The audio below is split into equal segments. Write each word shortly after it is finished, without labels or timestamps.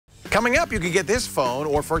Coming up, you can get this phone,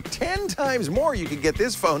 or for 10 times more, you can get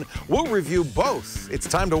this phone. We'll review both. It's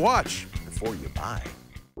time to watch before you buy.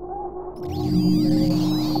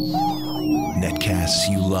 Netcasts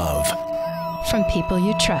you love. From people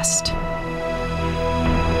you trust.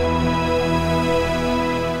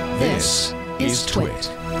 This is Twit.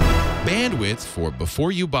 Bandwidth for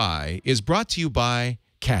Before You Buy is brought to you by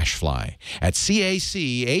Cashfly at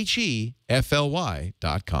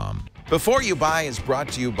CACHEFLY.com. Before You Buy is brought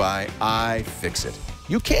to you by iFixit.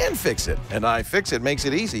 You can fix it, and iFixit makes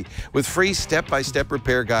it easy with free step-by-step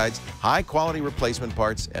repair guides, high-quality replacement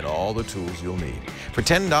parts, and all the tools you'll need. For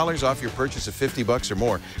 $10 off your purchase of $50 or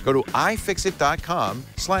more, go to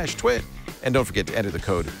ifixit.com/twit. And don't forget to enter the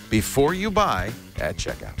code Before You Buy at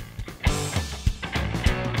checkout.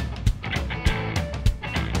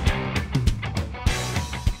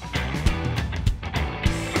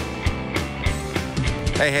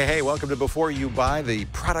 Hey, welcome to Before You Buy, the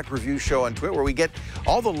product review show on Twit, where we get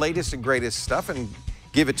all the latest and greatest stuff and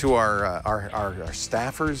give it to our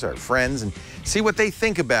staffers, our friends, and see what they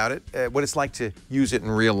think about it, what it's like to use it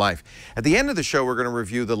in real life. At the end of the show, we're going to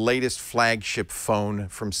review the latest flagship phone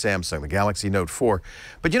from Samsung, the Galaxy Note 4.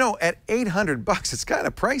 But you know, at $800, it's kind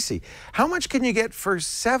of pricey. How much can you get for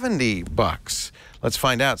 $70? Let's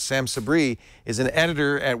find out. Sam Sabri is an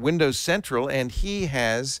editor at Windows Central, and he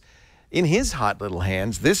has in his hot little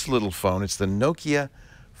hands this little phone. It's the Nokia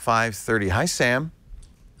 530. Hi, Sam.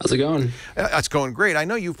 How's it going? It's going great. I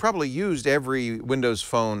know you've probably used every Windows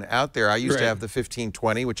phone out there. I used to have the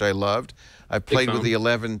 1520, which I loved. I've played with the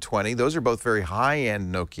 1120. Those are both very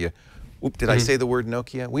high-end Nokia. Oop, did I say the word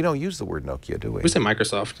Nokia? We don't use the word Nokia, do we? We say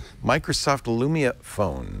Microsoft. Microsoft Lumia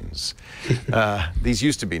phones. These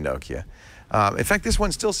used to be Nokia. In fact, this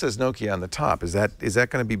one still says Nokia on the top. Is that going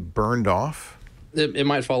to be burned off? It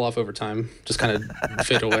might fall off over time, just kind of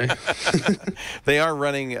fade away. They are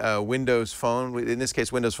running Windows Phone, in this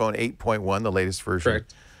case Windows Phone 8.1, the latest version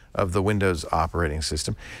of the Windows operating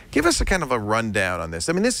system. Give us a kind of a rundown on this.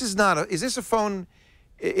 I mean, this is not a, is this a phone,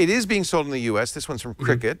 it is being sold in the US, this one's from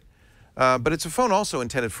Cricket, but it's a phone also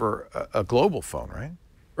intended for a global phone, right?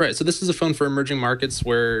 Right, so this is a phone for emerging markets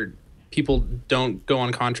where people don't go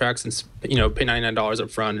on contracts and, pay $99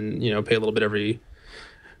 up front and, pay a little bit every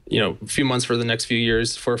a few months for the next few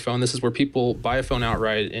years for a phone. This is where people buy a phone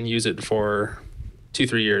outright and use it for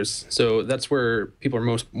 2-3 years. So that's where people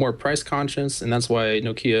are more price conscious, and that's why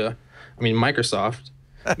Microsoft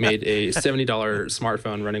made a $70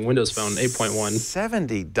 smartphone running Windows Phone 8.1.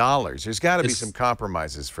 $70. There's got to be some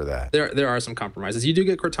compromises for that. There are some compromises. You do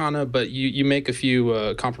get Cortana, but you make a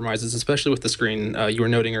few compromises, especially with the screen. You were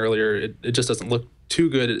noting earlier, it just doesn't look too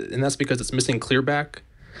good, and that's because it's missing clearback.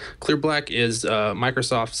 Clear Black is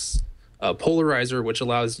Microsoft's polarizer, which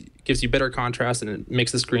gives you better contrast, and it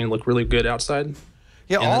makes the screen look really good outside.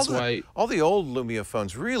 Yeah, all the old Lumia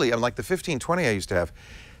phones really, like the 1520 I used to have,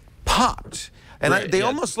 popped. And they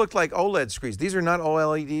almost looked like OLED screens. These are not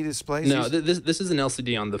OLED displays? No, this is an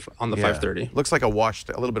LCD on the 530. Looks like a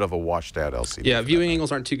little bit of a washed out LCD. Yeah, viewing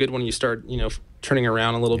angles aren't too good when you start, turning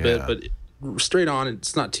around a little bit, but straight on,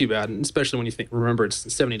 it's not too bad, and especially when you remember it's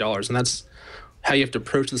 $70, and that's how you have to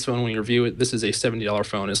approach this phone when you review it. This is a $70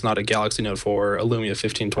 phone. It's not a Galaxy Note 4, a Lumia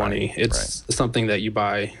 1520. It's something that you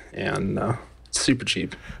buy, and it's super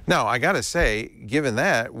cheap. Now, I got to say, given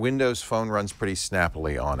that, Windows Phone runs pretty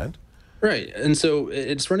snappily on it. Right, and so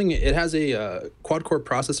it has a quad-core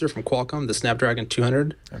processor from Qualcomm, the Snapdragon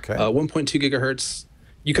 200. Okay. 1.2 gigahertz.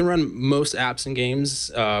 You can run most apps and games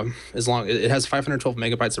as long it has 512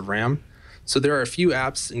 megabytes of RAM. So there are a few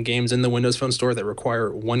apps and games in the Windows Phone store that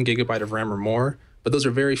require 1 gigabyte of RAM or more, but those are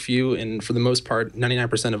very few, and for the most part,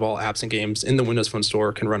 99% of all apps and games in the Windows Phone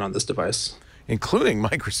store can run on this device. Including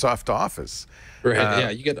Microsoft Office. Right, yeah,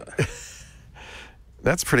 you get...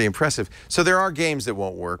 That's pretty impressive. So there are games that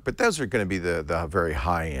won't work, but those are going to be the very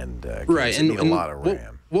high-end games that need a lot of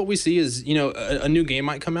RAM. What we see is, a new game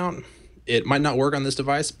might come out. It might not work on this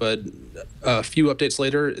device, but a few updates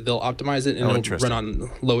later, they'll optimize it and it'll run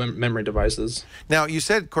on low memory devices. Now, you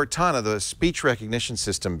said Cortana, the speech recognition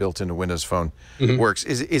system built into Windows Phone, works.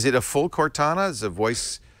 Is it a full Cortana? Does the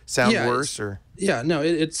voice sound worse? Yeah, no,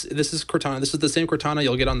 this is Cortana. This is the same Cortana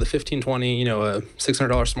you'll get on the 1520, a $600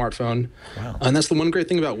 smartphone. Wow. And that's the one great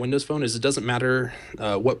thing about Windows Phone is it doesn't matter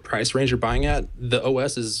what price range you're buying at. The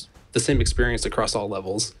OS is the same experience across all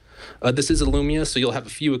levels. This is a Lumia, so you'll have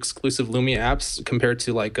a few exclusive Lumia apps compared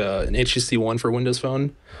to like an HTC One for Windows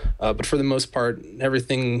Phone. But for the most part,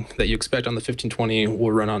 everything that you expect on the 1520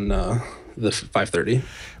 will run on the 530.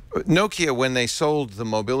 Nokia, when they sold the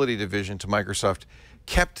mobility division to Microsoft,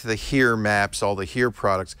 kept the Here maps, all the Here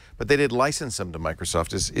products, but they did license them to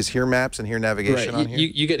Microsoft. Is Here Maps and Here Navigation on here?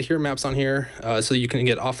 You get Here Maps on here, so you can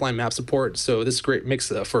get offline map support. So this great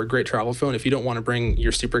makes for a great travel phone. If you don't want to bring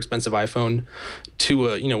your super expensive iPhone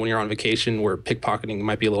to when you're on vacation where pickpocketing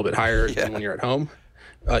might be a little bit higher than when you're at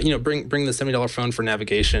bring the $70 phone for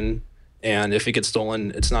navigation, and if it gets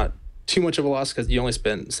stolen, it's not too much of a loss because you only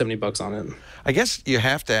spent $70 on it. I guess you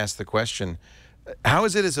have to ask the question, how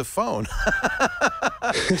is it as a phone?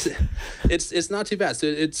 It's not too bad. So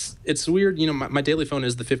it's weird. My daily phone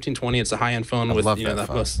is the 1520. It's a high-end phone with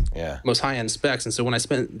the most high-end specs. And so when I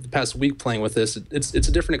spent the past week playing with this, it's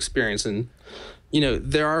a different experience. And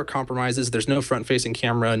there are compromises. There's no front-facing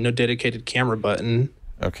camera, no dedicated camera button.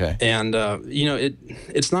 Okay. And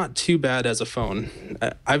it's not too bad as a phone.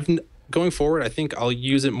 Going forward, I think I'll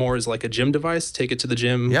use it more as like a gym device. Take it to the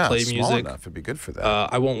gym, play music. Yeah, small enough. It'd be good for that.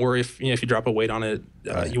 I won't worry if you drop a weight on it,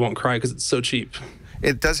 you won't cry because it's so cheap.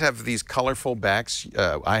 It does have these colorful backs.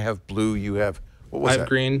 I have blue. You have what was I that? have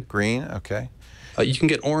green. Green. Okay. You can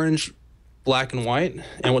get orange, black, and white.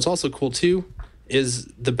 And what's also cool too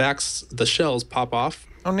is the shells pop off.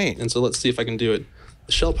 Oh, neat. And so let's see if I can do it.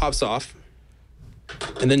 The shell pops off,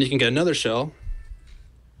 and then you can get another shell.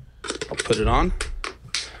 I'll put it on.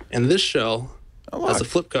 And this shell has a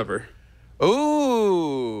flip cover.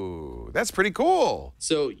 Ooh, that's pretty cool.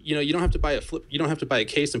 So you don't have to buy a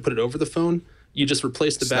case and put it over the phone. You just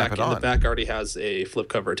replace the back, and the back already has a flip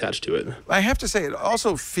cover attached to it. I have to say, it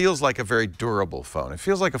also feels like a very durable phone. It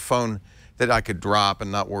feels like a phone that I could drop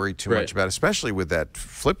and not worry too much about, especially with that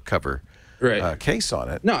flip cover case on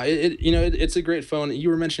it. No, it's a great phone. You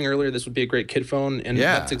were mentioning earlier this would be a great kid phone, and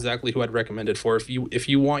that's exactly who I'd recommend it for. If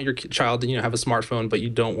you want your child to have a smartphone, but you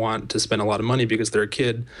don't want to spend a lot of money because they're a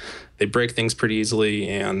kid, they break things pretty easily,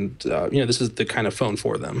 and this is the kind of phone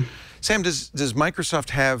for them. Sam, does Microsoft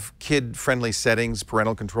have kid-friendly settings,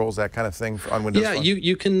 parental controls, that kind of thing on Windows Phone? Yeah,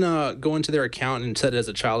 you can go into their account and set it as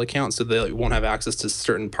a child account, so they won't have access to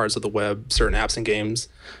certain parts of the web, certain apps and games.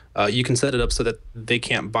 You can set it up so that they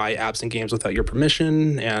can't buy apps and games without your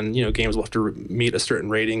permission, and games will have to meet a certain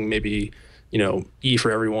rating, maybe E for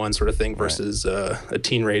everyone sort of thing versus a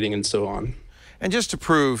teen rating and so on. And just to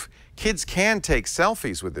prove, kids can take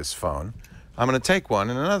selfies with this phone. I'm going to take one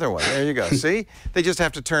and another one. There you go. See? They just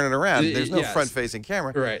have to turn it around. There's no front-facing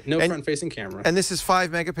camera. Right. No front-facing camera. And this is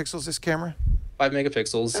 5 megapixels, this camera? 5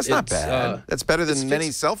 megapixels. That's not bad. That's better than many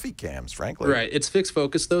selfie cams, frankly. Right. It's fixed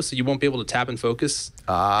focus, though, so you won't be able to tap and focus.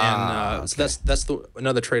 So that's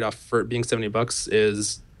another trade-off for it being $70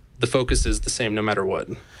 is the focus is the same no matter what.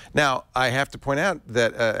 Now, I have to point out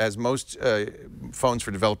that as most phones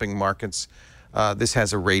for developing markets, this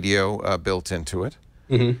has a radio built into it.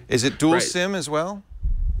 Mm-hmm. Is it dual SIM as well?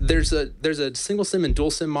 There's a single SIM and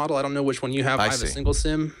dual SIM model. I don't know which one you have. I have a single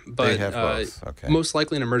SIM, but they have both. Okay. Most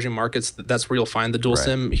likely in emerging markets, that's where you'll find the dual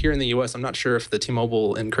SIM. Here in the U.S., I'm not sure if the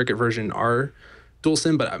T-Mobile and Cricket version are dual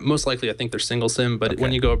SIM, but most likely I think they're single SIM. But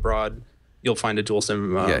when you go abroad, you'll find a dual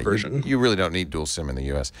SIM version. You really don't need dual SIM in the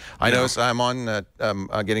U.S. I notice I'm on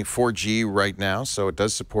getting 4G right now, so it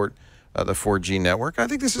does support the 4G network. I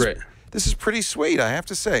think this is pretty sweet, I have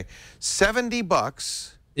to say.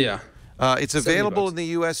 $70. Yeah. It's available in the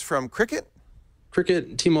U.S. from Cricket?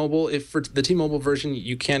 Cricket, T-Mobile. If for the T-Mobile version,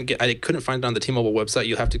 you can't get. I couldn't find it on the T-Mobile website.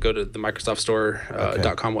 You'll have to go to the Microsoft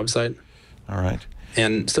Store.com website. All right.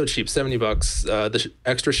 And so cheap, $70. The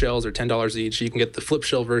extra shells are $10 each. You can get the flip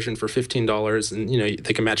shell version for $15, and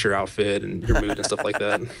they can match your outfit and your mood and stuff like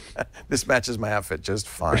that. This matches my outfit just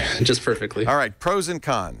fine. Just perfectly. All right, pros and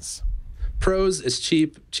cons. Pros is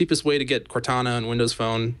cheapest way to get Cortana and Windows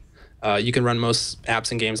Phone. You can run most apps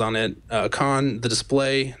and games on it. Con, the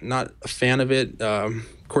display, not a fan of it. Of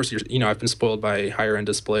course, I've been spoiled by higher end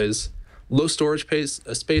displays. Low storage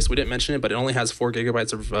space. We didn't mention it, but it only has 4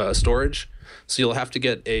 gigabytes of storage. So you'll have to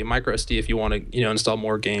get a micro SD if you want to, install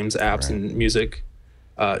more games, apps, and music.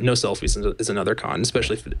 No selfies is another con,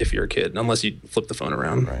 especially if you're a kid, unless you flip the phone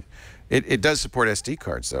around. Right. It does support SD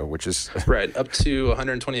cards, though, which is... Right, up to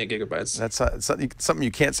 128 gigabytes. That's something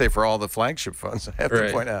you can't say for all the flagship phones, I have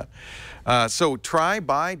to point out. So try,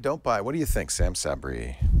 buy, don't buy. What do you think, Sam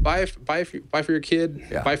Sabri? Buy for your kid.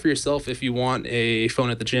 Yeah. Buy for yourself if you want a phone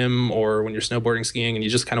at the gym or when you're snowboarding, skiing, and you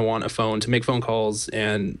just kind of want a phone to make phone calls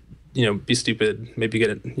and, be stupid, maybe get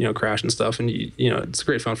it, crash and stuff. And, it's a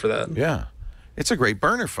great phone for that. Yeah. It's a great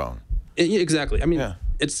burner phone. Exactly. I mean...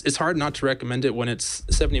 It's hard not to recommend it when it's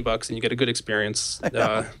 $70 and you get a good experience.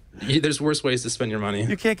 There's worse ways to spend your money.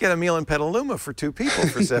 You can't get a meal in Petaluma for 2 people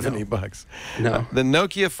for $70. No. The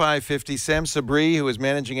Nokia 550, Sam Sabri, who is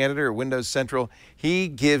managing editor at Windows Central, he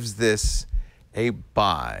gives this a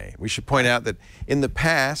buy. We should point out that in the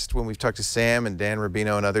past, when we've talked to Sam and Dan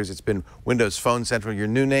Rubino and others, it's been Windows Phone Central. Your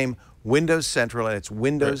new name, Windows Central, and it's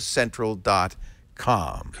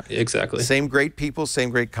windowscentral.com. Exactly. Same great people,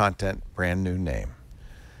 same great content, brand new name.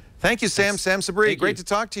 Thank you, Sam. Sam Sabri, great to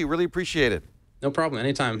talk to you. Really appreciate it. No problem.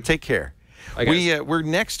 Anytime. Take care. We're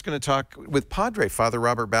next going to talk with Padre, Father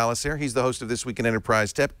Robert Balassier. He's the host of This Week in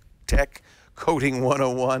Enterprise Tech Coding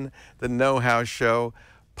 101, the know-how show.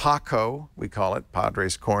 Paco, we call it,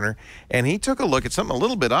 Padre's Corner. And he took a look at something a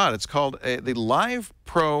little bit odd. It's called the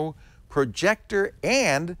LivePro Projector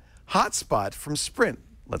and Hotspot from Sprint.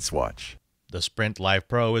 Let's watch. The Sprint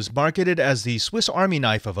LivePro is marketed as the Swiss Army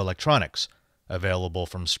knife of electronics. Available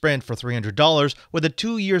from Sprint for $300 with a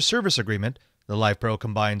 2-year service agreement, the LivePro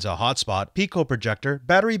combines a hotspot, Pico projector,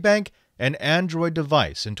 battery bank, and Android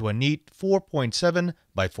device into a neat 4.7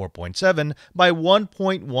 by 4.7 by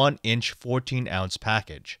 1.1 inch 14-ounce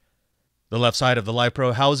package. The left side of the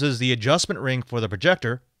LivePro houses the adjustment ring for the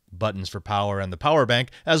projector, buttons for power and the power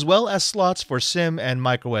bank, as well as slots for SIM and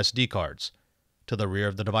microSD cards. To the rear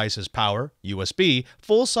of the device is power, USB,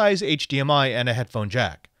 full-size HDMI, and a headphone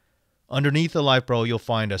jack. Underneath the LivePro, you'll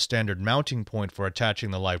find a standard mounting point for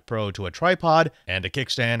attaching the LivePro to a tripod and a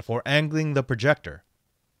kickstand for angling the projector.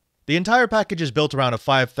 The entire package is built around a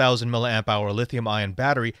 5,000 mAh lithium-ion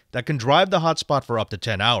battery that can drive the hotspot for up to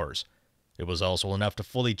 10 hours. It was also enough to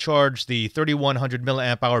fully charge the 3,100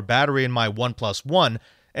 mAh battery in my OnePlus One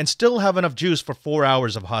and still have enough juice for 4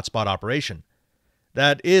 hours of hotspot operation.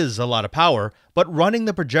 That is a lot of power, but running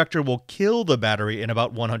the projector will kill the battery in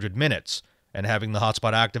about 100 minutes. And having the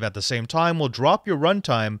hotspot active at the same time will drop your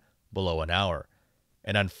runtime below an hour.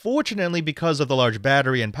 And unfortunately, because of the large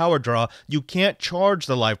battery and power draw, you can't charge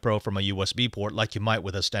the LivePro from a USB port like you might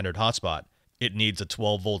with a standard hotspot. It needs a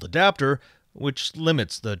 12-volt adapter, which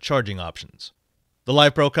limits the charging options. The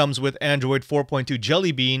LivePro comes with Android 4.2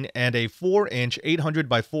 Jelly Bean and a 4-inch 800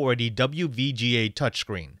 by 480 WVGA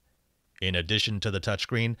touchscreen. In addition to the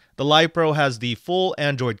touchscreen, the LivePro has the full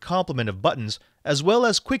Android complement of buttons, as well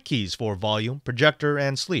as quick keys for volume, projector,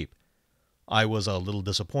 and sleep. I was a little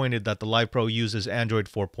disappointed that the LivePro uses Android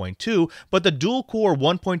 4.2, but the dual-core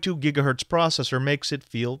 1.2 GHz processor makes it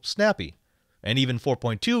feel snappy. And even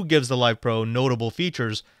 4.2 gives the LivePro notable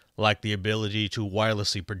features, like the ability to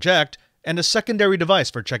wirelessly project and a secondary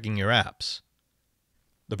device for checking your apps.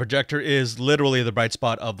 The projector is literally the bright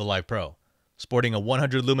spot of the LivePro. Sporting a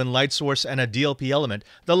 100 lumen light source and a DLP element,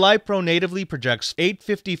 the LivePro natively projects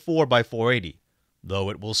 854 by 480,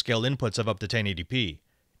 though it will scale inputs of up to 1080p.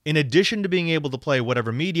 In addition to being able to play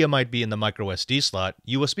whatever media might be in the microSD slot,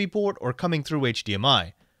 USB port, or coming through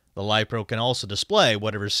HDMI, the LivePro can also display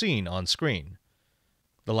whatever's seen on screen.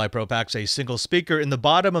 The LivePro packs a single speaker in the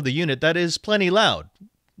bottom of the unit that is plenty loud,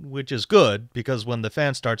 which is good because when the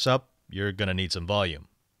fan starts up, you're gonna need some volume.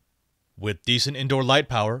 With decent indoor light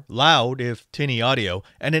power, loud if tinny audio,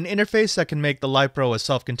 and an interface that can make the LivePro a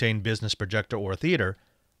self-contained business projector or theater,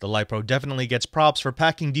 the LivePro definitely gets props for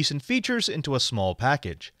packing decent features into a small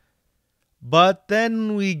package. But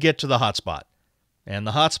then we get to the hotspot. And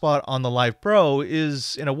the hotspot on the LivePro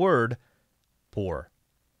is, in a word, poor.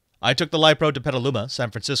 I took the LivePro to Petaluma,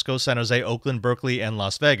 San Francisco, San Jose, Oakland, Berkeley, and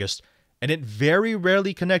Las Vegas, and it very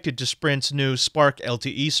rarely connected to Sprint's new Spark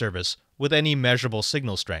LTE service with any measurable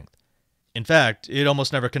signal strength. In fact, it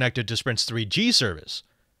almost never connected to Sprint's 3G service.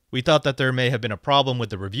 We thought that there may have been a problem with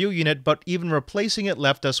the review unit, but even replacing it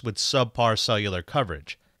left us with subpar cellular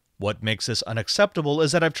coverage. What makes this unacceptable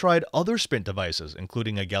is that I've tried other Sprint devices,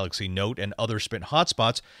 including a Galaxy Note and other Sprint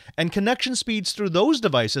hotspots, and connection speeds through those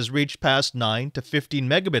devices reached past 9 to 15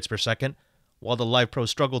 megabits per second, while the LivePro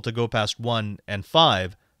struggled to go past 1 and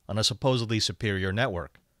 5 on a supposedly superior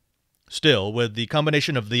network. Still, with the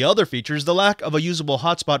combination of the other features, the lack of a usable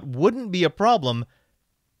hotspot wouldn't be a problem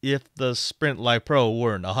if the Sprint LivePro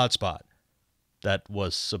weren't a hotspot that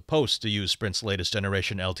was supposed to use Sprint's latest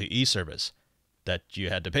generation LTE service that you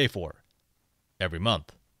had to pay for every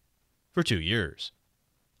month for 2 years.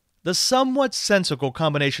 The somewhat sensical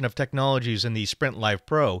combination of technologies in the Sprint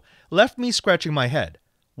LivePro left me scratching my head,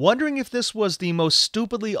 wondering if this was the most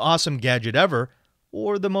stupidly awesome gadget ever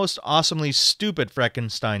or the most awesomely stupid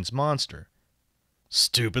Frankenstein's monster.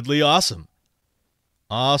 Stupidly awesome.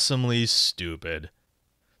 Awesomely stupid.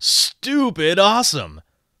 Stupid awesome.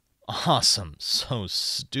 Awesome, so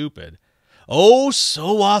stupid. Oh,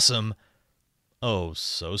 so awesome. Oh,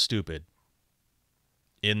 so stupid.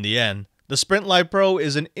 In the end, the Sprint LivePro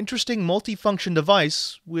is an interesting multifunction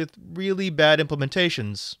device with really bad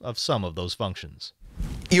implementations of some of those functions.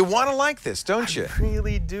 You want to like this, don't you? I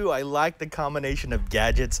really do. I like the combination of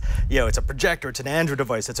gadgets. You know, it's a projector, it's an Android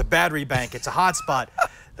device, it's a battery bank, it's a hotspot.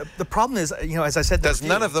 The problem is, you know, as I said, does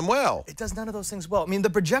none of them well. It does none of those things well. I mean, the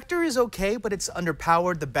projector is okay, but it's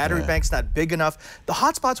underpowered. The battery bank's not big enough. The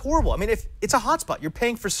hotspot's horrible. I mean, if it's a hotspot, you're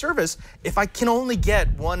paying for service. If I can only get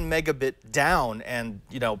 1 megabit down and,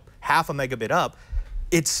 you know, half a megabit up,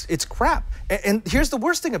 it's crap. And here's the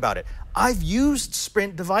worst thing about it. I've used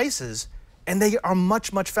Sprint devices, and they are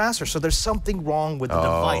much, much faster. So there's something wrong with the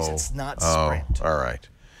device. It's not Sprint. All right.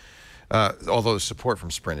 Although support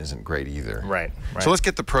from Sprint isn't great either. Right. So let's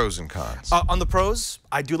get the pros and cons. On the pros,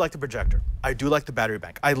 I do like the projector. I do like the battery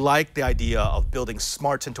bank. I like the idea of building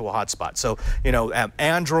smarts into a hotspot. So, you know,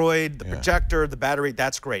 Android, the projector, the battery,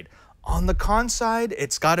 that's great. On the con side,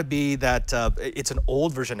 it's got to be that it's an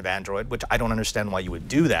old version of Android, which I don't understand why you would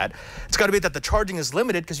do that. It's got to be that the charging is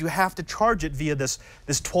limited because you have to charge it via this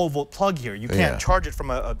 12-volt plug here. You can't charge it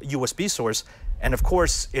from a USB source. And of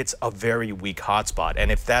course, it's a very weak hotspot.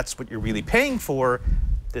 And if that's what you're really paying for,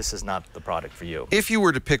 this is not the product for you. If you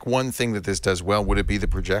were to pick one thing that this does well, would it be the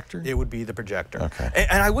projector? It would be the projector. Okay.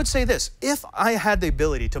 And I would say this, if I had the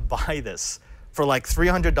ability to buy this for like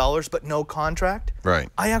 $300 but no contract, right,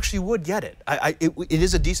 I actually would get it. It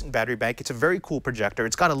is a decent battery bank. It's a very cool projector.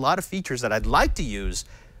 It's got a lot of features that I'd like to use,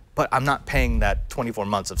 but I'm not paying that 24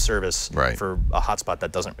 months of service for a hotspot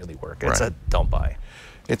that doesn't really work. It's a don't buy.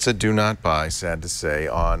 It's a do not buy, sad to say,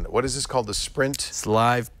 on, what is this called, the Sprint? It's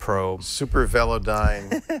LivePro. Super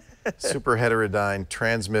Velodyne, Super Heterodyne,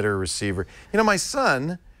 transmitter, receiver. You know, my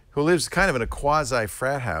son, who lives kind of in a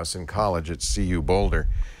quasi-frat house in college at CU Boulder,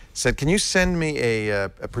 said, can you send me a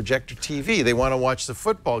projector TV? They want to watch the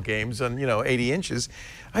football games on, you know, 80 inches.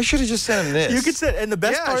 I should have just sent him this. You could send, and the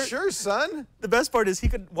best part. Yeah, sure, son. The best part is he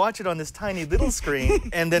could watch it on this tiny little screen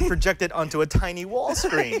and then project it onto a tiny wall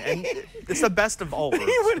screen. And it's the best of all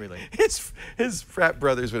worlds, really. His frat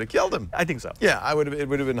brothers would have killed him. I think so. Yeah, it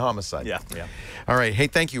would have been homicide. Yeah. All right, hey,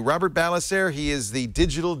 thank you. Robert Balaser, he is the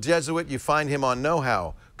digital Jesuit. You find him on Know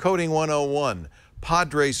How, Coding 101.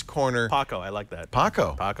 Padres Corner. Paco, I like that.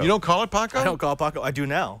 Paco. You don't call it Paco? I don't call it Paco. I do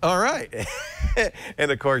now. All right.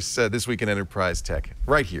 And of course, This Week in Enterprise Tech,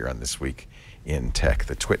 right here on This Week in Tech,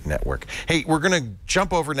 the TWiT network. Hey, we're going to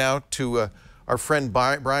jump over now to our friend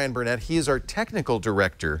Brian Burnett. He is our technical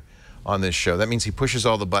director on this show. That means he pushes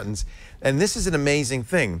all the buttons. And this is an amazing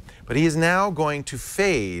thing. But he is now going to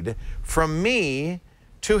fade from me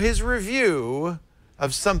to his review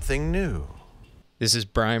of something new. This is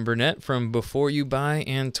Brian Burnett from Before You Buy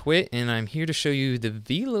and TWiT, and I'm here to show you the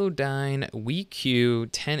Velodyne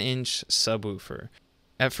WeQ 10-inch subwoofer.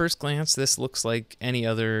 At first glance, this looks like any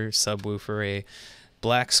other subwoofer, a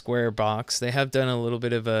black square box. They have done a little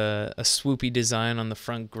bit of a swoopy design on the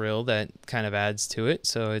front grille that kind of adds to it,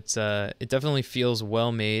 so it definitely feels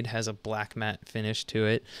well made, has a black matte finish to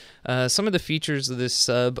it. Some of the features of this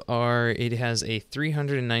sub are it has a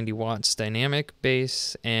 390 watts dynamic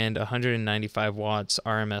bass and 195 watts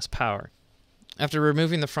RMS power. After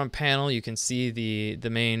removing the front panel, you can see the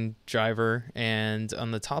main driver, and on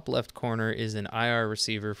the top left corner is an IR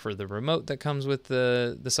receiver for the remote that comes with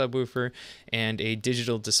the subwoofer and a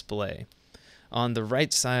digital display. On the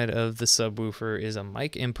right side of the subwoofer is a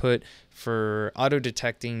mic input for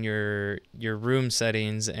auto-detecting your room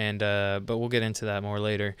settings, and but we'll get into that more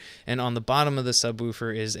later. And on the bottom of the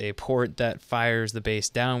subwoofer is a port that fires the bass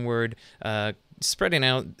downward, spreading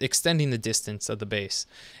out, extending the distance of the bass.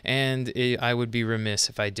 And I would be remiss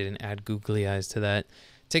if I didn't add googly eyes to that.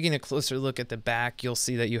 Taking a closer look at the back, you'll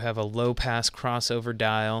see that you have a low-pass crossover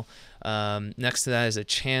dial. Next to that is a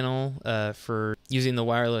channel for using the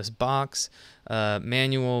wireless box,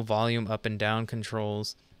 manual volume up and down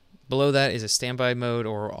controls. Below that is a standby mode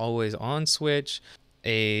or always on switch,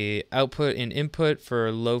 a output and input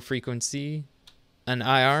for low frequency, an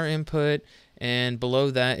IR input, and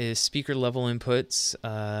below that is speaker level inputs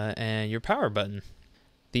and your power button.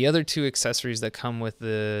 The other two accessories that come with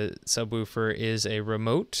the subwoofer is a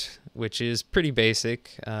remote, which is pretty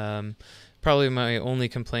basic. Probably my only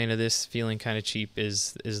complaint of this feeling kind of cheap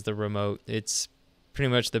is the remote. It's pretty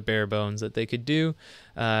much the bare bones that they could do.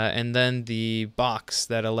 And then the box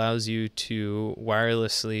that allows you to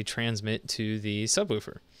wirelessly transmit to the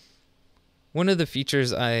subwoofer. One of the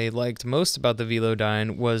features I liked most about the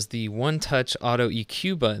Velodyne was the one-touch auto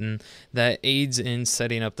EQ button that aids in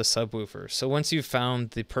setting up the subwoofer. So once you've found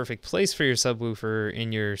the perfect place for your subwoofer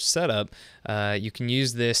in your setup, you can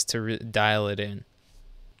use this to dial it in.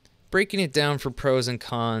 Breaking it down for pros and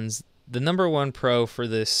cons, the number one pro for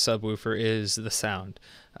this subwoofer is the sound.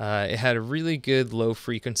 It had a really good low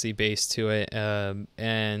frequency bass to it,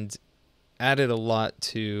 and added a lot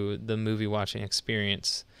to the movie watching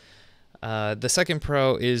experience. The second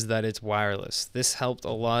pro is that it's wireless. This helped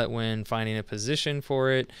a lot when finding a position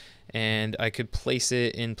for it, and I could place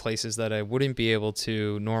it in places that I wouldn't be able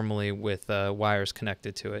to normally with wires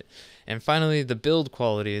connected to it. And finally, the build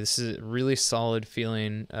quality. This is a really solid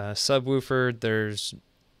feeling subwoofer. There's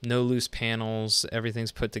no loose panels.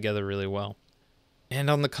 Everything's put together really well. And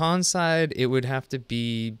on the con side, it would have to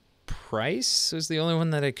be price was the only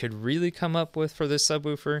one that I could really come up with for this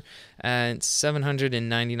subwoofer at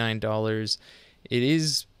 $799. It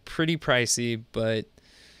is pretty pricey, but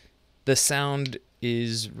the sound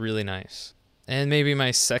is really nice. And maybe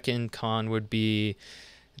my second con would be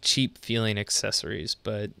cheap feeling accessories,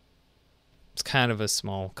 but it's kind of a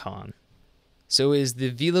small con. So is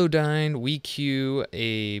the Velodyne WeQ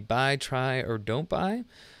a buy, try, or don't buy?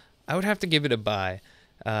 I would have to give it a buy.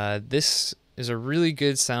 This is a really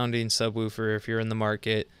good sounding subwoofer if you're in the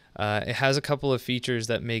market. It has a couple of features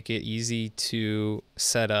that make it easy to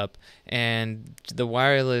set up, and the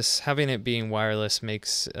wireless, having it being wireless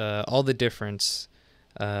makes all the difference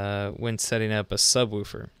when setting up a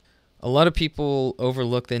subwoofer. A lot of people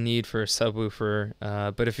overlook the need for a subwoofer,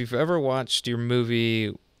 but if you've ever watched your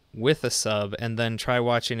movie with a sub and then try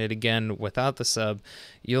watching it again without the sub,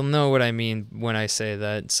 you'll know what I mean when I say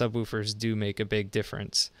that subwoofers do make a big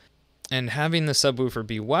difference. And having the subwoofer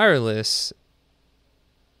be wireless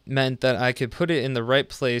meant that I could put it in the right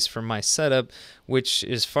place for my setup, which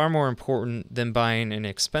is far more important than buying an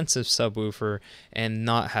expensive subwoofer and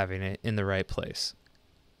not having it in the right place.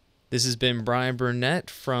 This has been Brian Burnett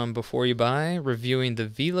from Before You Buy, reviewing the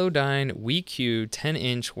Velodyne WeQ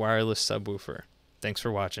 10-inch wireless subwoofer. Thanks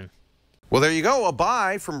for watching. Well, there you go. A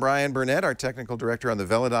buy from Brian Burnett, our technical director on the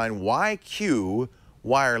Velodyne WeQ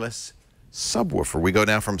wireless subwoofer. We go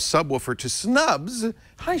now from subwoofer to snubs.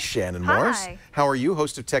 Hi, Shannon Morse. Hi. How are you?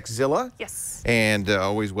 Host of Techzilla. Yes. And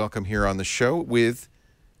always welcome here on the show with,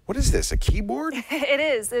 what is this? A keyboard? It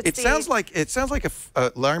is. It sounds like a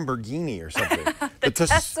Lamborghini or something. the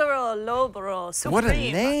Tesoro Lobera Supreme. What a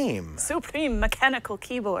name! Supreme mechanical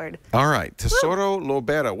keyboard. All right, Tesoro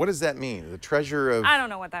Lobera. What does that mean? The treasure of I don't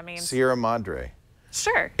know what that means. Sierra Madre.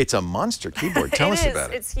 Sure. It's a monster keyboard. Tell us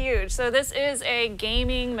about it. It's huge. So this is a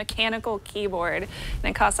gaming mechanical keyboard, and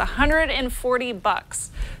it costs $140.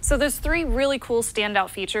 So there's three really cool standout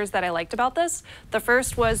features that I liked about this. The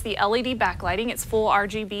first was the LED backlighting. It's full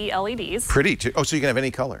RGB LEDs. Pretty too. Oh, so you can have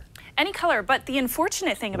any color. Any color, but the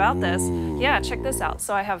unfortunate thing about this, yeah, check this out.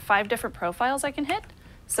 So I have 5 different profiles I can hit.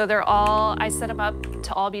 So they're all, I set them up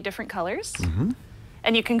to all be different colors.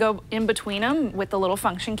 And you can go in between them with the little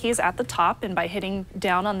function keys at the top and by hitting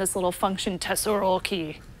down on this little function Tesoro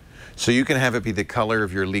key. So you can have it be the color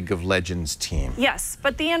of your League of Legends team. Yes,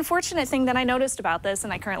 but the unfortunate thing that I noticed about this,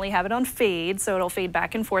 and I currently have it on fade, so it'll fade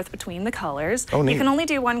back and forth between the colors. Oh, neat. You can only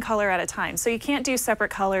do one color at a time, so you can't do separate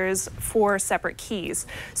colors for separate keys.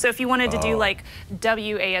 So if you wanted to do like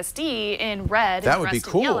WASD in red That and the would be rest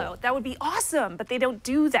in cool. yellow, that would be awesome, but they don't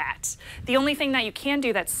do that. The only thing that you can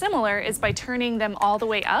do that's similar is by turning them all the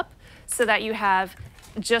way up so that you have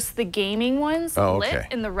just the gaming ones lit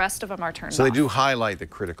and the rest of them are turned off. So they do highlight the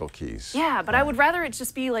critical keys. Yeah, but I would rather it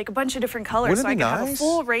just be like a bunch of different colors Wouldn't so it I be could have a nice?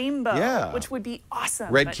 full rainbow, Yeah. which would be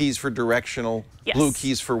awesome. Red but- keys for directional, Yes. blue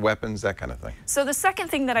keys for weapons, that kind of thing. So the second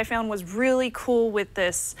thing that I found was really cool with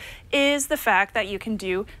this is the fact that you can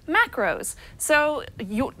do macros. So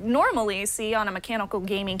you normally see on a mechanical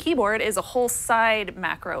gaming keyboard is a whole side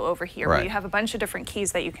macro over here where Right. you have a bunch of different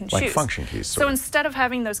keys that you can Like choose. function keys, So sort of. instead of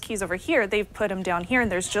having those keys over here, they've put them down here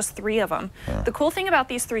and there's just 3 of them. The cool thing about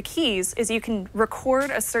these 3 keys is you can record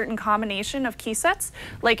a certain combination of key sets.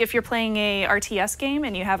 Like if you're playing a RTS game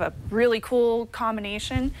and you have a really cool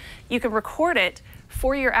combination, you can record it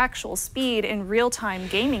for your actual speed in real-time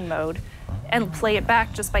gaming mode and play it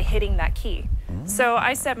back just by hitting that key. So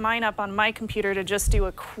I set mine up on my computer to just do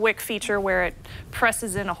a quick feature where it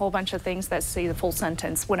presses in a whole bunch of things that say the full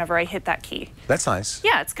sentence whenever I hit that key. That's nice.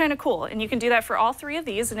 Yeah, it's kind of cool. And you can do that for all 3 of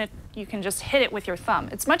these, and you can just hit it with your thumb.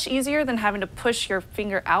 It's much easier than having to push your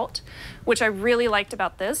finger out, which I really liked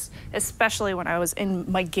about this, especially when I was in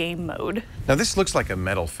my game mode. Now this looks like a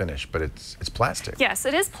metal finish, but it's plastic. Yes,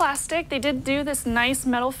 it is plastic. They did do this nice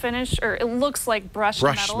metal finish, or it looks like brushed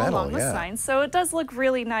metal along the sign. So it does look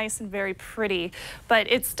really nice and very pretty, but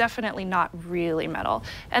it's definitely not really metal.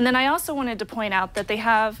 And then I also wanted to point out that they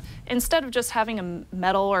have, instead of just having a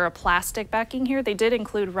metal or a plastic backing here, they did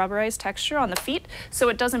include rubberized texture on the feet, so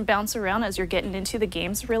it doesn't bounce bounce around as you're getting into the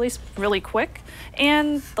games really quick.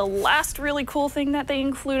 And the last really cool thing that they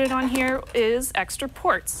included on here is extra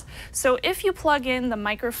ports. So if you plug in the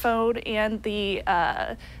microphone and the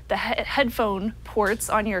headphone ports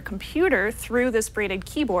on your computer through this braided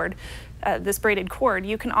keyboard, this braided cord,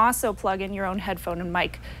 you can also plug in your own headphone and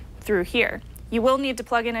mic through here. You will need to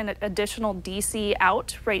plug in an additional DC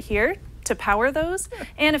out right here to power those.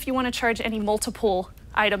 And if you want to charge any multiple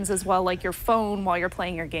items as well, like your phone while you're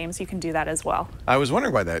playing your games, you can do that as well. I was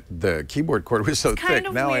wondering why the keyboard cord was so thick.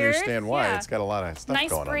 Now weird. I understand why. Yeah. It's got a lot of stuff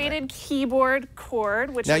going on. Nice braided keyboard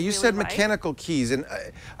cord, which now I you really said like. mechanical keys, and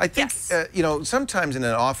I think Yes. you know, sometimes in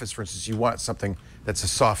an office, for instance, you want something that's a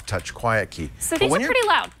soft touch, quiet key. So But these when are you're- pretty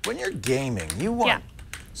loud. When you're gaming, you want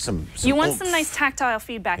some you want oomph. some nice tactile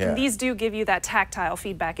feedback, Yeah. and these do give you that tactile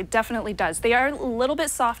feedback. It definitely does. They are a little bit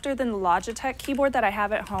softer than the Logitech keyboard that I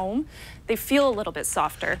have at home. They feel a little bit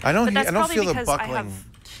softer. I don't, but that's I don't probably feel the because I buckling have,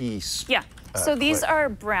 keys. Yeah. So these click. are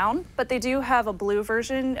brown, but they do have a blue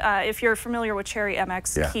version. If you're familiar with Cherry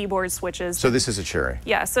MX keyboard switches. So this is a Cherry.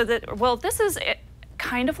 Yeah. So that, well, this is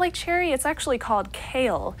kind of like Cherry. It's actually called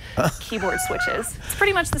Kale keyboard switches. It's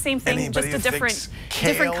pretty much the same thing, Anybody just a who thinks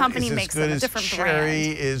different Kale company is as makes good them, a as different Cherry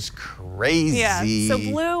brand. is crazy. Yeah. So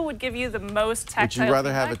blue would give you the most Would tactile. you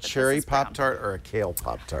rather have a feedback, but this Cherry is brown. Pop-Tart or a Kale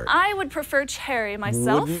Pop-Tart? I would prefer Cherry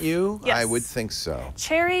myself. Wouldn't you? Yes. I would think so.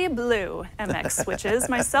 Cherry blue MX switches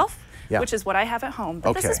myself, which is what I have at home.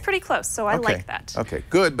 But this is pretty close, so I like that. Okay,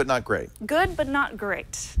 good but not great. Good, but not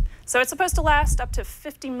great. So it's supposed to last up to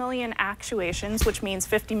 50 million actuations, which means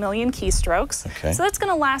 50 million keystrokes. Okay. So that's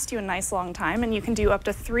going to last you a nice long time, and you can do up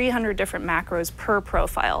to 300 different macros per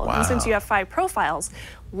profile. Wow. And since you have 5 profiles,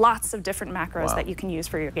 lots of different macros that you can use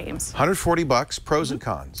for your games. $140, pros and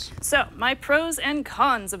cons. So my pros and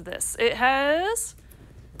cons of this. It has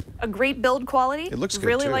a great build quality. It looks good,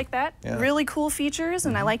 really too. like that. Yeah. Really cool features,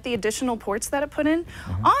 and I like the additional ports that it put in.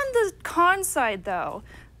 On the con side, though,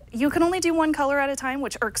 you can only do one color at a time,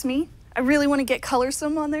 which irks me. I really want to get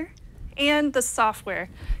colorsome on there. And the software.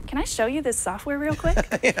 Can I show you this software real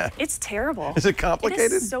quick? Yeah. It's terrible. Is it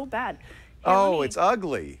complicated? It is so bad. Here, Oh, it's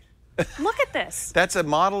ugly. Look at this. That's a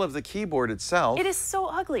model of the keyboard itself. It is so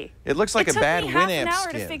ugly. It looks like a bad It took me half Winamp an hour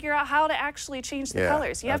skin. to figure out how to actually change the Yeah,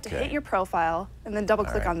 colors. You have to okay. hit your profile and then double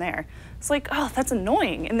click on there. It's like, oh, that's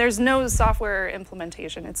annoying. And there's no software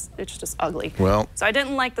implementation. It's just ugly. Well, so I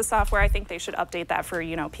didn't like the software. I think they should update that for,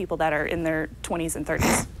 you know, people that are in their 20s and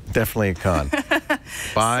 30s. definitely a con.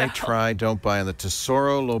 Buy, try, don't buy on the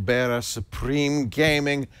Tesoro Lobera Supreme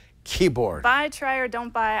Gaming Keyboard. Buy, try, or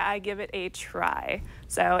don't buy, I give it a try.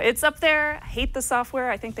 So it's up there. I hate the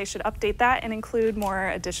software. I think they should update that and include more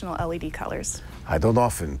additional LED colors. I don't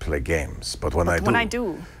often play games, but when I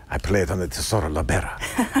do, I play it on the Tesoro Lobera.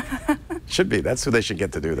 Should be. That's who they should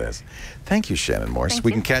get to do this. Thank you, Shannon Morse. Thank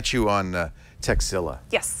We you. can catch you on Techzilla.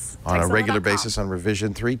 Yes. On a regular Techzilla.com. basis on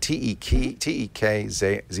Revision 3,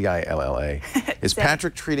 T-E-K-Z-I-L-L-A. Is Zay.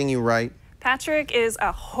 Patrick treating you right? Patrick is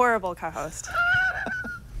a horrible co-host.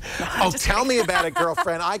 Oh, tell me about it,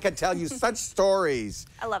 girlfriend. I can tell you such stories.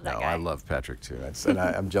 I love that No, guy. I love Patrick, too. And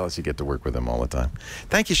I'm jealous you get to work with him all the time.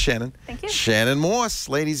 Thank you, Shannon. Thank you. Shannon Morse,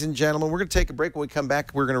 ladies and gentlemen. We're going to take a break. When we come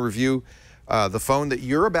back, we're going to review the phone that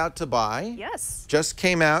you're about to buy. Yes. Just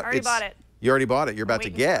came out. Already bought it. You already bought it. You're about to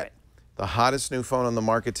waiting for get it. the hottest new phone on the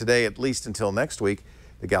market today, at least until next week,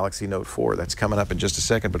 the Galaxy Note 4. That's coming up in just a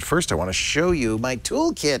second. But first, I want to show you my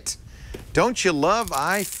toolkit. Don't you love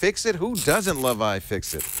iFixit? Who doesn't love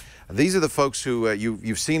iFixit? These are the folks who,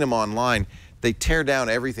 you've seen them online. They tear down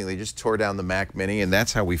everything. They just tore down the Mac Mini, and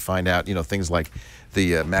that's how we find out, you know, things like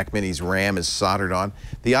the Mac Mini's RAM is soldered on.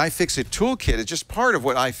 The iFixit toolkit is just part of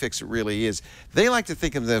what iFixit really is. They like to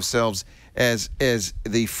think of themselves as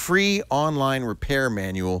the free online repair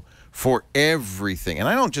manual for everything. And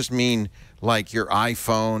I don't just mean like your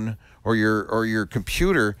iPhone or your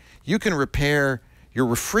computer. You can repair your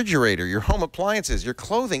refrigerator, your home appliances, your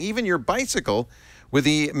clothing, even your bicycle, with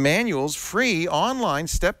the manuals, free online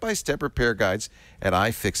step-by-step repair guides at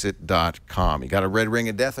iFixit.com. You got a red ring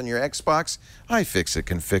of death on your Xbox? iFixit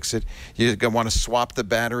can fix it. You want to swap the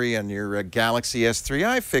battery on your Galaxy S3?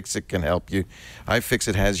 iFixit can help you.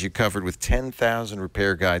 iFixit has you covered with 10,000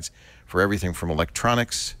 repair guides for everything from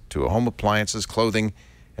electronics to home appliances, clothing,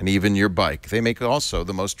 and even your bike. They make also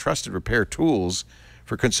the most trusted repair tools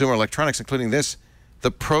for consumer electronics, including this,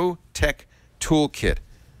 the ProTech Toolkit.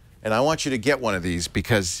 And I want you to get one of these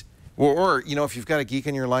because, or you know, if you've got a geek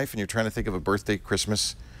in your life and you're trying to think of a birthday,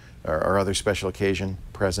 Christmas, or other special occasion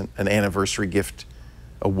present, an anniversary gift,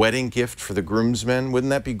 a wedding gift for the groomsmen,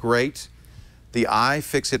 wouldn't that be great? The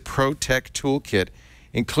iFixit ProTech Toolkit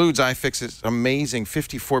includes iFixit's amazing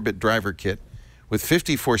 54-bit driver kit with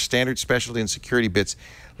 54 standard, specialty, and security bits.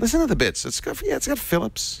 Listen to the bits. It's got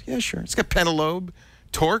Phillips. Yeah, sure. It's got Pentalobe.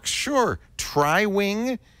 Torx, sure.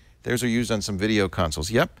 Tri-wing. Those are used on some video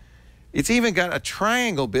consoles. Yep. It's even got a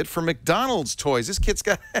triangle bit for McDonald's toys. This kit's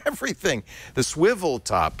got everything. The swivel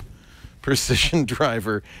top precision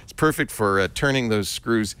driver is perfect for turning those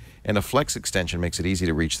screws, and a flex extension makes it easy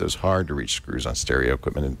to reach those hard-to-reach screws on stereo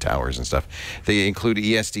equipment and towers and stuff. They include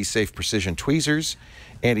ESD-safe precision tweezers,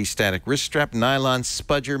 anti-static wrist strap, nylon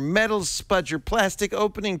spudger, metal spudger, plastic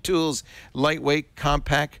opening tools, lightweight,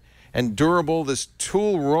 compact, and durable. This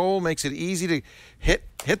tool roll makes it easy to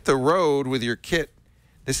hit the road with your kit.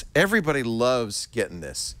 Everybody loves getting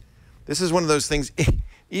this. This is one of those things,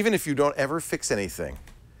 even if you don't ever fix anything,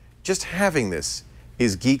 just having this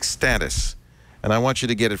is geek status. And I want you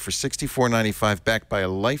to get it for $64.95, backed by a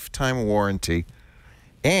lifetime warranty.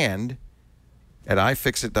 And at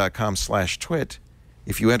ifixit.com/twit,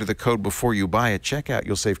 if you enter the code before you buy at checkout,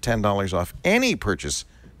 you'll save $10 off any purchase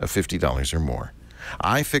of $50 or more.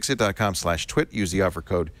 ifixit.com/twit. Use the offer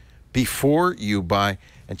code before you buy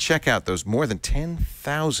and check out those more than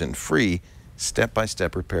 10,000 free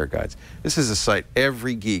step-by-step repair guides. This is a site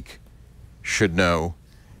every geek should know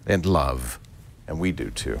and love, and we do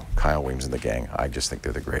too. Kyle Weems and the gang, I just think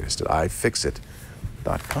they're the greatest at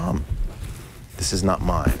ifixit.com. This is not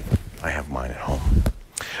mine. I have mine at home.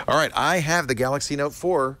 All right, I have the Galaxy Note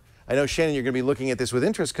 4. I know, Shannon, you're going to be looking at this with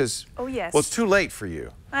interest because, oh, yes. Well, it's too late for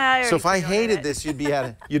you. So if I hated this, you'd be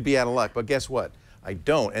out of luck. But guess what? I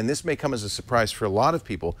don't, and this may come as a surprise for a lot of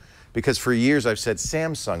people, because for years I've said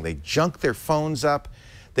Samsung, they junk their phones up.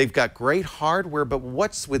 They've got great hardware, but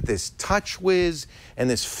what's with this TouchWiz and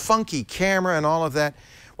this funky camera and all of that?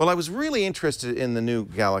 Well, I was really interested in the new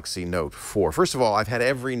Galaxy Note 4. First of all, I've had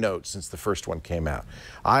every Note since the first one came out.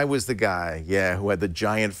 I was the guy, who had the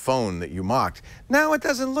giant phone that you mocked. Now it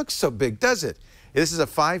doesn't look so big, does it? This is a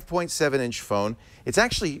 5.7-inch phone. It's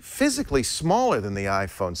actually physically smaller than the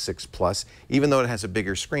iPhone 6 Plus, even though it has a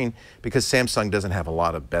bigger screen, because Samsung doesn't have a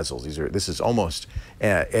lot of bezels. This is almost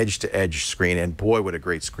edge-to-edge screen, and boy, what a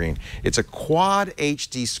great screen. It's a quad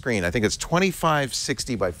HD screen. I think it's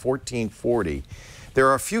 2560 by 1440. There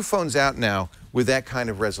are a few phones out now with that kind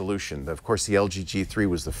of resolution. Of course, the LG G3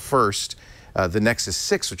 was the first. The Nexus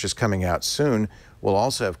 6, which is coming out soon, will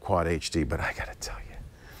also have quad HD, but I gotta tell you,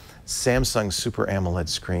 Samsung Super AMOLED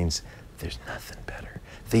screens, there's nothing better.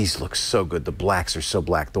 These look so good. The blacks are so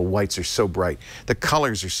black. The whites are so bright. The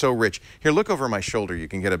colors are so rich. Here, look over my shoulder. You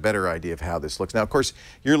can get a better idea of how this looks. Now, of course,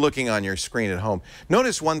 you're looking on your screen at home.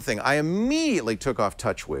 Notice one thing. I immediately took off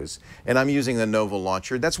TouchWiz, and I'm using the Nova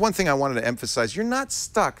launcher. That's one thing I wanted to emphasize. You're not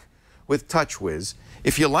stuck with TouchWiz.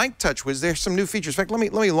 If you like TouchWiz, there's some new features. In fact, let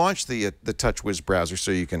me launch the TouchWiz browser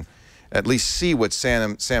so you can at least see what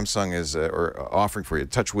Samsung is offering for you.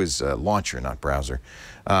 TouchWiz launcher, not browser.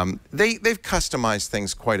 They've customized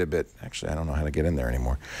things quite a bit. Actually, I don't know how to get in there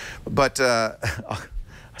anymore. But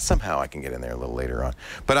somehow I can get in there a little later on.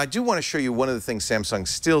 But I do want to show you one of the things Samsung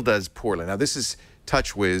still does poorly. Now, this is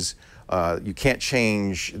TouchWiz. You can't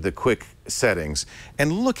change the quick settings.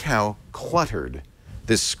 And look how cluttered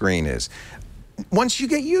this screen is. Once you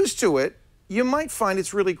get used to it, you might find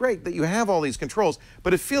it's really great that you have all these controls,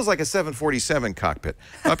 but it feels like a 747 cockpit.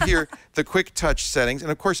 Up here, the quick touch settings,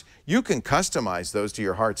 and of course, you can customize those to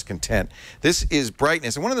your heart's content. This is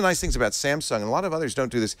brightness, and one of the nice things about Samsung, and a lot of others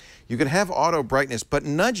don't do this, you can have auto brightness, but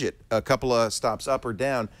nudge it a couple of stops up or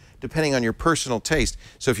down, depending on your personal taste.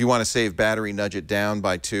 So if you want to save battery, nudge it down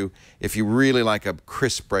by 2. If you really like a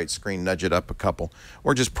crisp, bright screen, nudge it up a couple,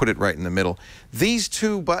 or just put it right in the middle. These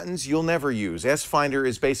 2 buttons you'll never use. S-Finder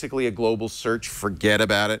is basically a global search. Forget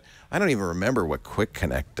about it. I don't even remember what Quick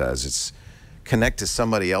Connect does. It's connect to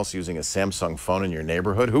somebody else using a Samsung phone in your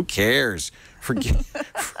neighborhood. Who cares?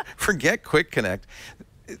 Forget Quick Connect.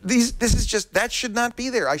 That should not be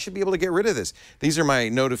there. I should be able to get rid of this. These are my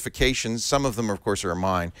notifications. Some of them, of course, are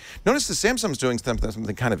mine. Notice the Samsung's doing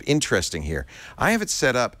something kind of interesting here. I have it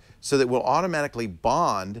set up so that it will automatically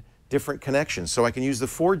bond different connections. So I can use the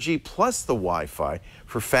 4G plus the Wi-Fi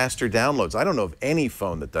for faster downloads. I don't know of any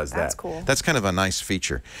phone that does that. That's cool. That's kind of a nice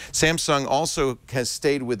feature. Samsung also has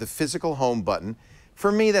stayed with the physical home button.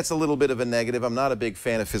 For me, that's a little bit of a negative. I'm not a big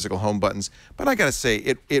fan of physical home buttons, but I got to say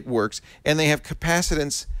it works. And they have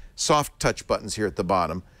capacitance soft touch buttons here at the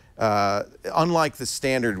bottom. Unlike the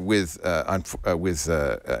standard with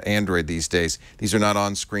Android these days, these are not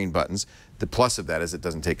on-screen buttons. The plus of that is it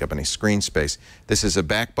doesn't take up any screen space. This is a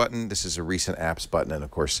back button, this is a recent apps button, and of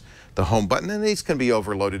course the home button. And these can be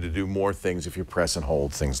overloaded to do more things if you press and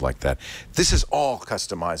hold, things like that. This is all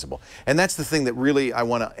customizable. And that's the thing that really I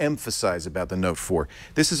want to emphasize about the Note 4.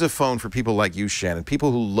 This is a phone for people like you, Shannon,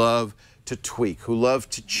 people who love to tweak, who love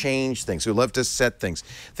to change things, who love to set things.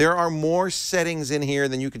 There are more settings in here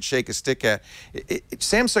than you could shake a stick at.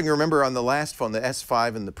 Samsung, you remember on the last phone, the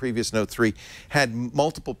S5 and the previous Note 3, had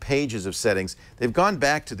multiple pages of settings. They've gone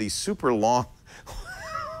back to these super long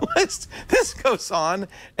list. This goes on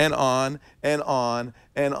and on and on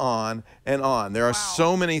and on and on. There are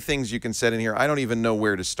so many things you can set in here. I don't even know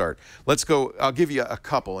where to start. Let's go. I'll give you a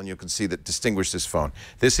couple and you can see that distinguish this phone.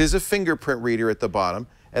 This is a fingerprint reader at the bottom.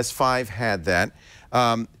 S5 had that.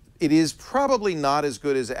 It is probably not as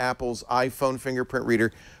good as Apple's iPhone fingerprint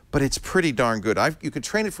reader, but it's pretty darn good. You could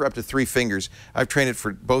train it for up to 3 fingers. I've trained it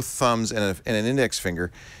for both thumbs and an index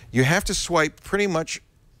finger. You have to swipe pretty much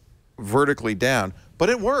vertically down, but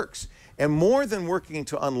it works. And more than working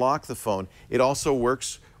to unlock the phone, it also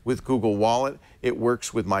works with Google Wallet. It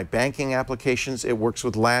works with my banking applications. It works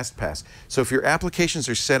with LastPass. So if your applications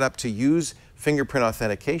are set up to use fingerprint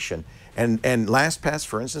authentication, and LastPass,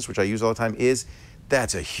 for instance, which I use all the time,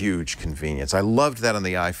 that's a huge convenience. I loved that on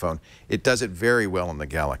the iPhone. It does it very well on the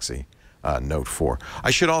Galaxy Note 4.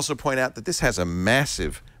 I should also point out that this has a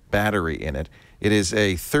massive battery in it. It is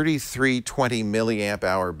a 3320 milliamp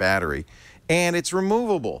hour battery, and it's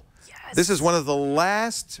removable. Yes. This is one of the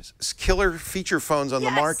last killer feature phones on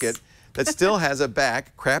the market that still has a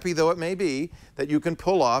back, crappy though it may be, that you can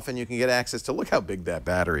pull off and you can get access to. Look how big that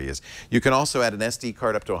battery is. You can also add an SD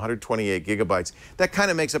card up to 128 gigabytes. That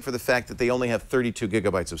kind of makes up for the fact that they only have 32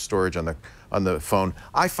 gigabytes of storage on the phone.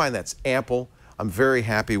 I find that's ample. I'm very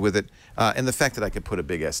happy with it. And the fact that I could put a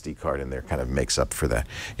big SD card in there kind of makes up for that.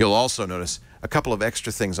 You'll also notice a couple of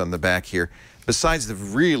extra things on the back here. Besides the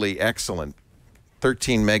really excellent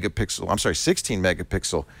 16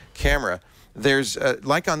 megapixel camera, there's,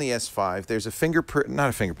 like on the S5, there's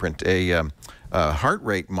a heart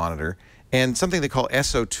rate monitor and something they call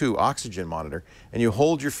SO2, oxygen monitor. And you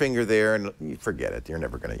hold your finger there and you forget it. You're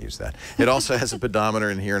never going to use that. It also has a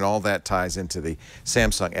pedometer in here, and all that ties into the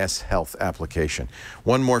Samsung S Health application.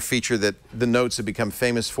 One more feature that the Notes have become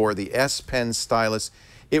famous for, the S Pen stylus.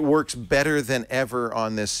 It works better than ever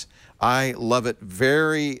on this. I love it.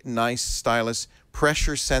 Very nice stylus.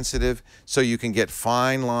 Pressure sensitive, so you can get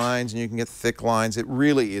fine lines and you can get thick lines. It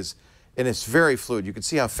really is, and it's very fluid. You can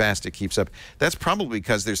see how fast it keeps up. That's probably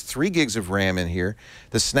because there's 3 gigs of RAM in here.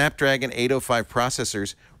 The Snapdragon 805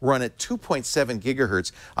 processors run at 2.7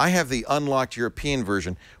 gigahertz. I have the unlocked European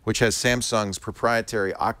version, which has Samsung's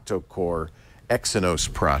proprietary octa-core Exynos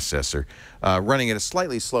processor, running at a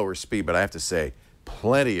slightly slower speed, but I have to say,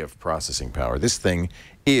 plenty of processing power. This thing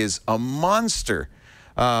is a monster.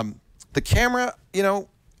 The camera, you know,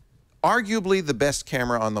 arguably the best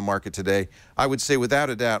camera on the market today. I would say without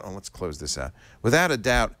a doubt, let's close this out. Without a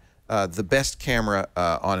doubt, the best camera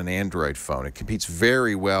on an Android phone. It competes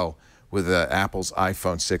very well with Apple's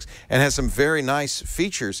iPhone 6 and has some very nice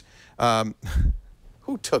features.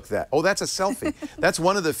 Who took that? Oh, that's a selfie. That's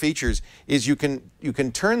one of the features, is you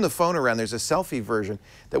can turn the phone around. There's a selfie version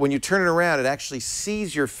that when you turn it around, it actually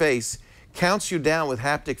sees your face, counts you down with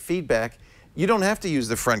haptic feedback. You don't have to use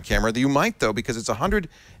the front camera. You might, though, because it's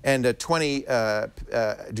 120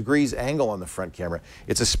 degrees angle on the front camera.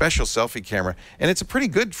 It's a special selfie camera, and it's a pretty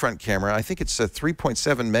good front camera. I think it's a 3.7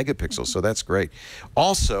 megapixels, so that's great.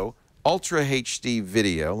 Also, Ultra HD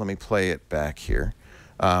video. Let me play it back here.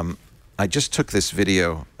 I just took this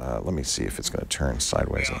video. Let me see if it's going to turn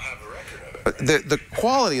sideways. The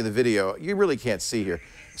quality of the video, you really can't see here.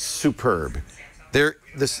 Superb. The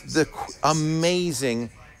amazing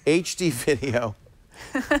HD video.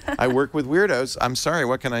 I work with weirdos. I'm sorry,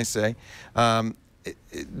 what can I say?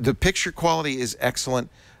 The picture quality is excellent.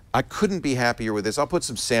 I couldn't be happier with this. I'll put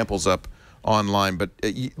some samples up online, but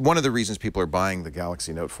one of the reasons people are buying the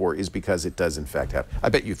Galaxy Note 4 is because it does in fact have, I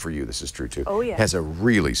bet you for you this is true too, oh, yeah. It has a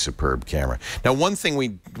really superb camera. Now, one thing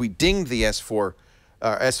we dinged the S5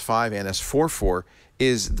 and S4 for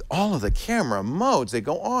is all of the camera modes. They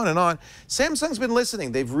go on and on. Samsung's been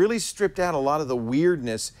listening. They've really stripped out a lot of the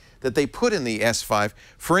weirdness that they put in the S5.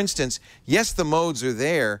 For instance, yes, the modes are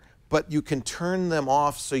there, but you can turn them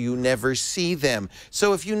off so you never see them.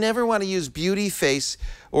 So if you never want to use beauty face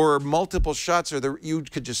or multiple shots, you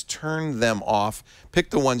could just turn them off,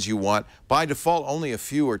 pick the ones you want. By default, only a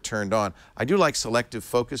few are turned on. I do like selective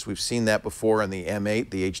focus. We've seen that before on the M8,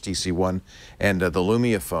 the HTC One, and the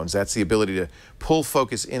Lumia phones. That's the ability to pull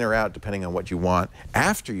focus in or out depending on what you want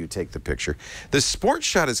after you take the picture. The sports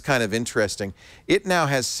shot is kind of interesting. It now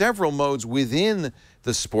has several modes within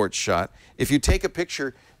the sports shot. If you take a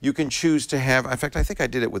picture, you can choose to have, in fact, I think I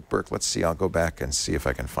did it with Burke. Let's see, I'll go back and see if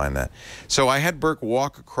I can find that. So I had Burke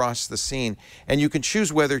walk across the scene, and you can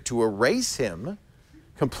choose whether to erase him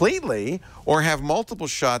completely or have multiple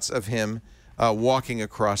shots of him walking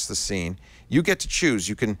across the scene. You get to choose.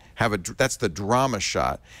 You can have that's the drama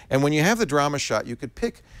shot. And when you have the drama shot, you could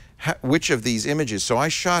pick which of these images. So I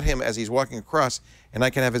shot him as he's walking across, and I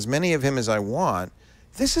can have as many of him as I want.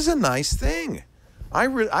 This is a nice thing.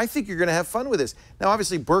 I think you're going to have fun with this. Now,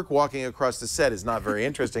 obviously, Burke walking across the set is not very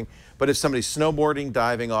interesting, but if somebody's snowboarding,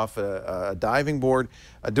 diving off a diving board,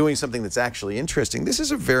 doing something that's actually interesting, this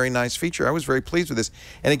is a very nice feature. I was very pleased with this.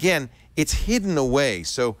 And again, it's hidden away,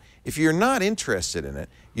 so if you're not interested in it,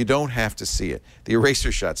 you don't have to see it. The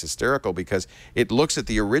eraser shot's hysterical because it looks at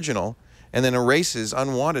the original and then erases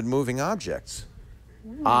unwanted moving objects.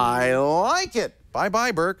 I like it.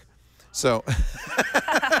 Bye-bye, Burke. So...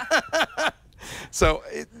 So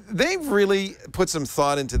they've really put some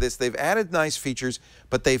thought into this. They've added nice features,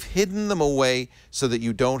 but they've hidden them away so that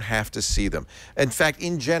you don't have to see them. In fact,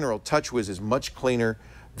 in general, TouchWiz is much cleaner.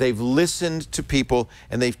 They've listened to people,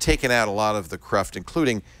 and they've taken out a lot of the cruft,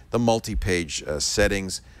 including the multi-page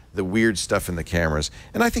settings, the weird stuff in the cameras.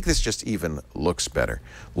 And I think this just even looks better.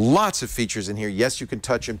 Lots of features in here. Yes, you can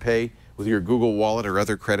touch and pay with your Google Wallet or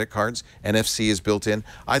other credit cards. NFC is built in.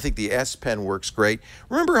 I think the S Pen works great.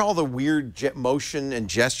 Remember all the weird motion and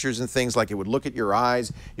gestures and things, like it would look at your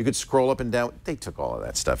eyes, you could scroll up and down? They took all of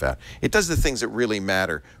that stuff out. It does the things that really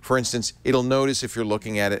matter. For instance, it'll notice if you're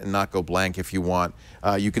looking at it and not go blank if you want.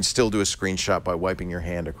 You can still do a screenshot by wiping your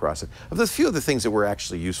hand across it. A few of the things that were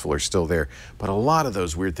actually useful are still there, but a lot of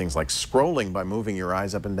those weird things like scrolling by moving your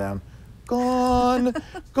eyes up and down, gone,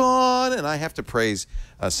 gone. And I have to praise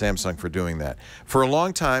Samsung for doing that. For a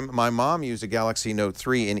long time, my mom used a Galaxy Note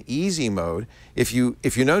 3 in easy mode. If you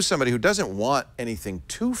know somebody who doesn't want anything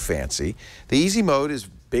too fancy, the easy mode is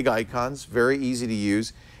big icons, very easy to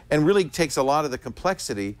use, and really takes a lot of the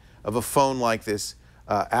complexity of a phone like this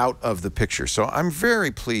out of the picture. So I'm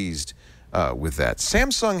very pleased with that.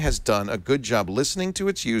 Samsung has done a good job listening to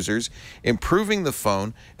its users, improving the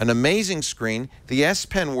phone, an amazing screen. The S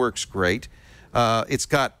Pen works great. It's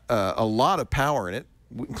got a lot of power in it,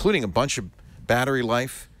 including a bunch of battery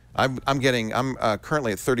life. I'm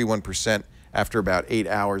currently at 31% after about 8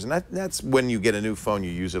 hours, and that's when you get a new phone,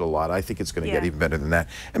 you use it a lot. I think it's going to get even better than that.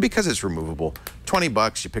 And because it's removable,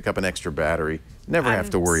 $20, you pick up an extra battery, never have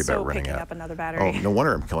to worry about running out. Up another battery. Oh, no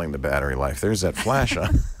wonder I'm killing the battery life. There's that flash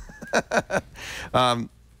on.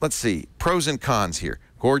 Let's see, pros and cons here.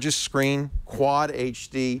 Gorgeous screen, quad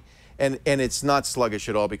HD, and it's not sluggish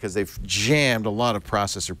at all because they've jammed a lot of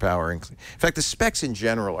processor power. In fact, the specs in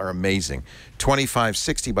general are amazing.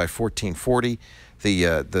 2560 by 1440.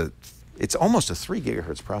 It's almost a 3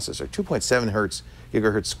 gigahertz processor, 2.7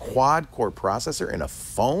 gigahertz quad-core processor in a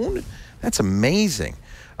phone? That's amazing.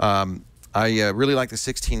 I really like the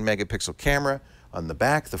 16-megapixel camera on the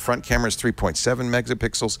back. The front camera is 3.7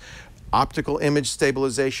 megapixels. Optical image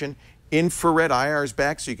stabilization. Infrared IR's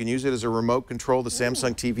back, so you can use it as a remote control. The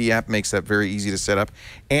Samsung TV app makes that very easy to set up.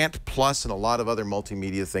 Ant Plus and a lot of other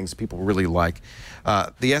multimedia things people really like.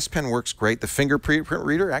 The S Pen works great. The fingerprint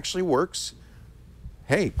reader actually works.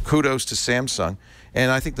 Hey, kudos to Samsung.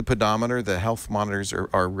 And I think the pedometer, the health monitors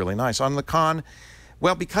are really nice. On the con,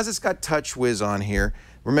 well, because it's got TouchWiz on here,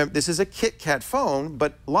 remember, this is a KitKat phone,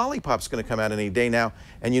 but Lollipop's going to come out any day now,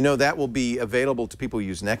 and you know that will be available to people who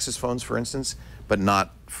use Nexus phones, for instance, but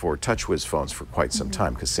not for TouchWiz phones for quite some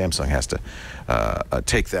time, because Samsung has to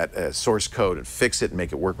take that source code and fix it and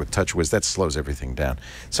make it work with TouchWiz. That slows everything down.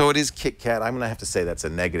 So it is KitKat. I'm going to have to say that's a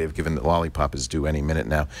negative, given that Lollipop is due any minute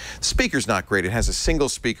now. The speaker's not great. It has a single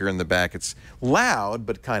speaker in the back. It's loud,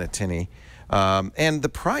 but kind of tinny. And the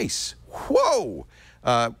price, whoa!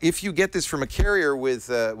 If you get this from a carrier with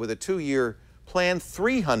a 2-year plan,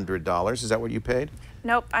 $300. Is that what you paid?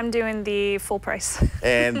 Nope, I'm doing the full price.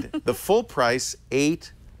 And the full price,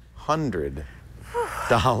 $800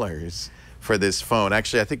 for this phone.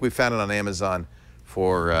 Actually, I think we found it on Amazon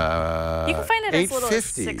for you can find it as little as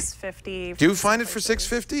 $650. $650. Do you find it for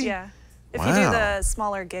 $650? Yeah. If wow. you do the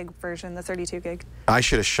smaller gig version, the 32 gig. I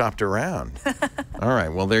should have shopped around. All right,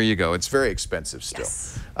 well, there you go. It's very expensive still.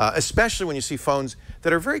 Yes. Especially when you see phones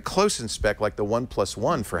that are very close in spec, like the OnePlus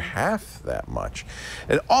One, for half that much.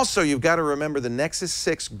 And also, you've got to remember the Nexus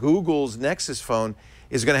 6, Google's Nexus phone,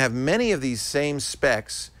 is going to have many of these same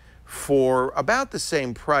specs for about the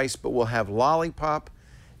same price, but will have Lollipop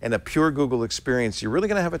and a pure Google experience. You're really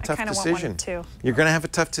going to have a tough decision. Want one too. You're going to have a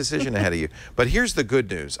tough decision ahead of you. But here's the good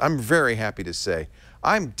news. I'm very happy to say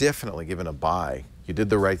I'm definitely giving a buy. You did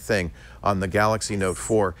the right thing on the Galaxy Note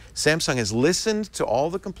 4. Samsung has listened to all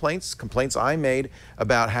the complaints I made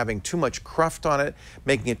about having too much cruft on it,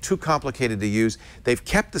 making it too complicated to use. They've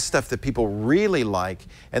kept the stuff that people really like,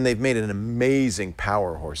 and they've made it an amazing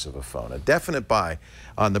power horse of a phone. A definite buy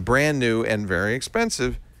on the brand new and very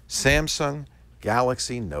expensive Samsung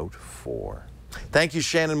Galaxy Note 4. Thank you,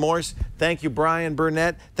 Shannon Morse. Thank you, Brian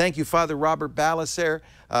Burnett. Thank you, Father Robert Balaser.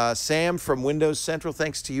 Sam from Windows Central,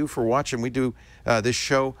 thanks to you for watching. We do this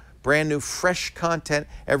show, brand new, fresh content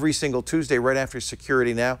every single Tuesday right after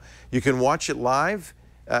Security Now. You can watch it live.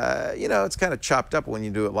 You know, it's kind of chopped up when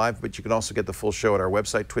you do it live, but you can also get the full show at our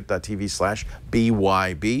website,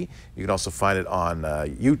 twit.tv/BYB. You can also find it on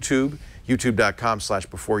YouTube,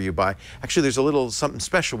 youtube.com/beforeyoubuy. Actually, there's a little something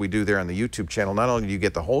special we do there on the YouTube channel. Not only do you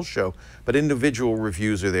get the whole show, but individual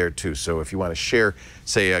reviews are there too. So if you want to share,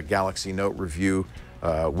 say, a Galaxy Note review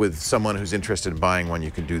with someone who's interested in buying one,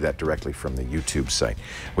 you can do that directly from the YouTube site.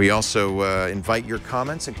 We also invite your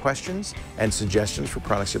comments and questions and suggestions for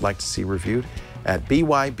products you'd like to see reviewed at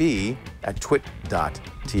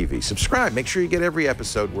byb@twit.tv. Subscribe. Make sure you get every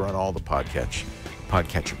episode. We're on all the podcatcher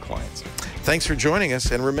clients. Thanks for joining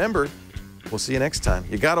us, and remember, we'll see you next time.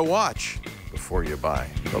 You got to watch before you buy.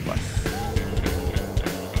 Bye-bye.